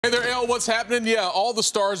Hey there, L. What's happening? Yeah, all the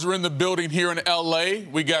stars are in the building here in L.A.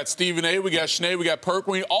 We got Stephen A., we got Chiney, we got Perk.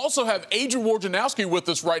 We also have Adrian Wojnarowski with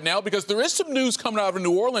us right now because there is some news coming out of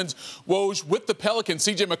New Orleans, Woj, with the Pelicans.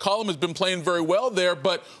 C.J. McCollum has been playing very well there,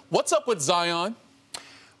 but what's up with Zion?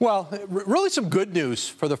 Well, really some good news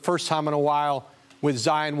for the first time in a while with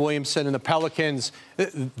Zion Williamson and the Pelicans.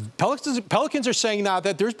 Pelicans are saying now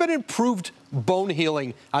that there's been improved bone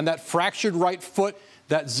healing on that fractured right foot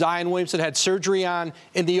that Zion Williamson had surgery on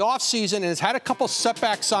in the offseason and has had a couple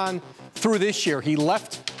setbacks on through this year. He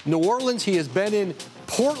left New Orleans. He has been in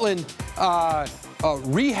Portland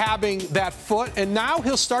rehabbing that foot, and now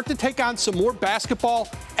he'll start to take on some more basketball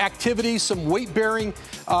activities, some weight-bearing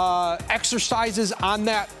exercises on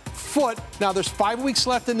that foot. Now, there's 5 weeks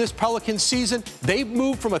left in this Pelicans season. They've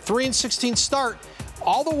moved from a 3-16 start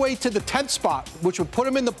all the way to the 10th spot, which would put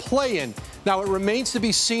him in the play-in. Now, it remains to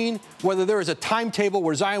be seen whether there is a timetable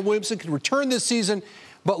where Zion Williamson can return this season.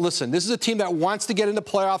 But listen, this is a team that wants to get into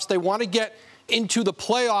playoffs. They want to get into the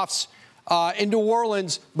playoffs in New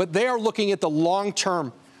Orleans, but they are looking at the long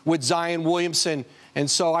term with Zion Williamson. And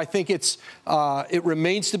so I think it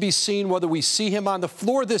remains to be seen whether we see him on the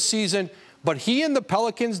floor this season. But he and the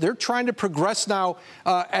Pelicans, they're trying to progress now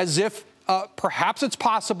as if perhaps it's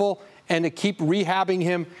possible, and to keep rehabbing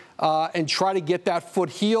him and try to get that foot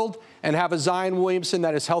healed and have a Zion Williamson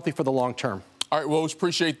that is healthy for the long term. All right, well,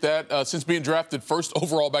 appreciate that. Since being drafted first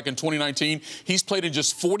overall back in 2019, he's played in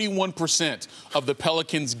just 41% of the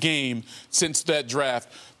Pelicans game since that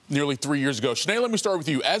draft nearly 3 years ago. Chiney, let me start with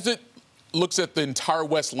you. As it looks at the entire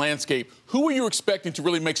West landscape, who are you expecting to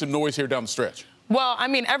really make some noise here down the stretch? Well, I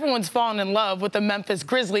mean, everyone's fallen in love with the Memphis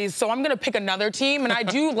Grizzlies, so I'm going to pick another team, and I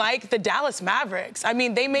do like the Dallas Mavericks. I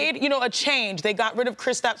mean, they made, a change. They got rid of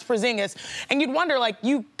Kristaps Porzingis, and you'd wonder,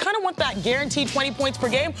 you kind of want that guaranteed 20 points per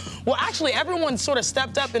game. Well, actually, everyone sort of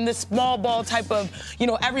stepped up in this small ball type of,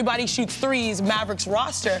 everybody shoots threes Mavericks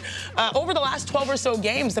roster. Over the last 12 or so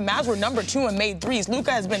games, the Mavs were number 2 in made threes.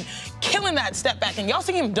 Luka has been killing that step back, and y'all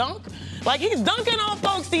see him dunk? He's dunking on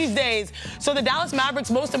folks these days. So the Dallas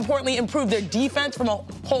Mavericks, most importantly, improved their defense from a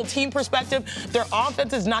whole team perspective. Their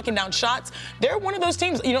offense is knocking down shots. They're one of those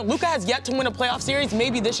teams. Luka has yet to win a playoff series.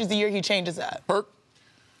 Maybe this is the year he changes that. Perk?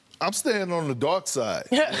 I'm staying on the dark side.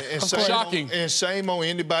 And shame on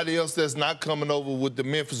anybody else that's not coming over with the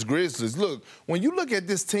Memphis Grizzlies. Look, when you look at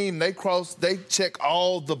this team, they check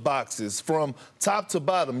all the boxes from top to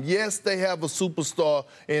bottom. Yes, they have a superstar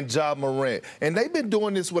in Ja Morant, and they've been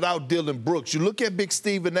doing this without Dillon Brooks. You look at big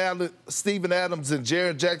Steven Adams and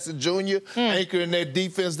Jaren Jackson Jr. Anchoring their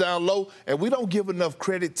defense down low, and we don't give enough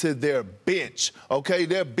credit to their bench, okay?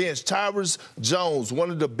 Their bench. Tyrus Jones,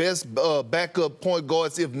 one of the best backup point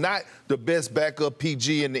guards, if not the best backup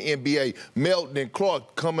PG in the NBA. Melton and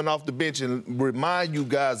Clark coming off the bench, and remind you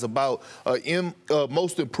guys about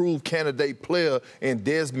most improved candidate player in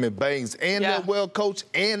Desmond Baines. And they're well coached,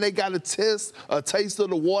 and they got a taste of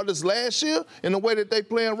the waters last year in the way that they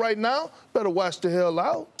playing right now. Better watch the hell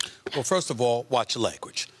out. Well, first of all, watch your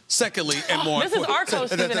language. Secondly, and more this importantly, is our coach,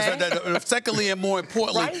 Stephen A. Secondly, and more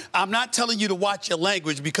importantly, right? I'm not telling you to watch your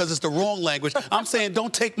language because it's the wrong language. I'm saying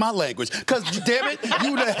don't take my language because, damn it,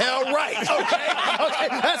 you the hell right. Okay,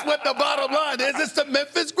 that's what the bottom line is. It's the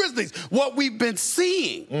Memphis Grizzlies. What we've been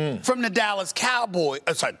seeing from the Dallas Cowboys,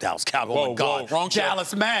 Dallas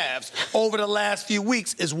Mavs over the last few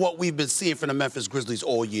weeks is what we've been seeing from the Memphis Grizzlies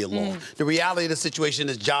all year long. The reality of the situation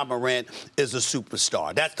is Ja Morant is a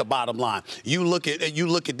superstar. That's the bottom line. You look at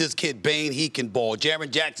this kid, Bane, he can ball. Jaren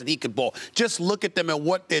Jackson, he can ball. Just look at them and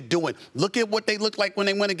what they're doing. Look at what they look like when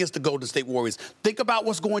they went against the Golden State Warriors. Think about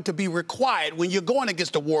what's going to be required when you're going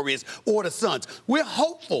against the Warriors or the Suns. We're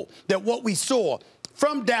hopeful that what we saw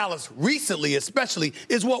from Dallas recently, especially,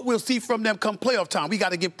 is what we'll see from them come playoff time. We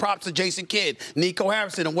got to give props to Jason Kidd, Nico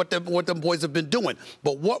Harrison, and what them boys have been doing.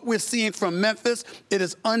 But what we're seeing from Memphis, it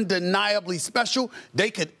is undeniably special. They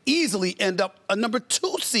could easily end up a number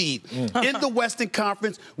 2 seed in the Western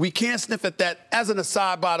Conference. We can't sniff at that. As an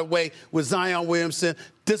aside, by the way, with Zion Williamson,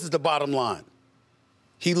 this is the bottom line.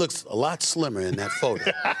 He looks a lot slimmer in that photo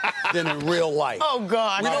than in real life. Oh,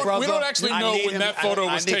 God. We don't actually know when that photo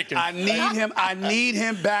was taken. I need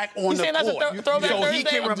him back on the court so he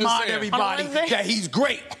can remind everybody that he's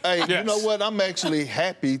great. Hey, you know what? I'm actually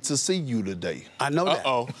happy to see you today. I know that.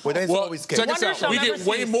 Well, always check us out. We get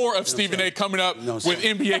way more of Stephen A. coming up with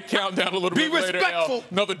NBA Countdown a little bit later. Be respectful.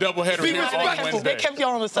 Another doubleheader here on Wednesday. They kept you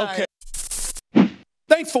on the side. Okay.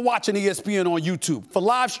 Thanks for watching ESPN on YouTube. For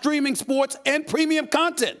live streaming, sports, and premium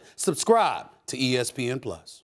content, subscribe to ESPN+.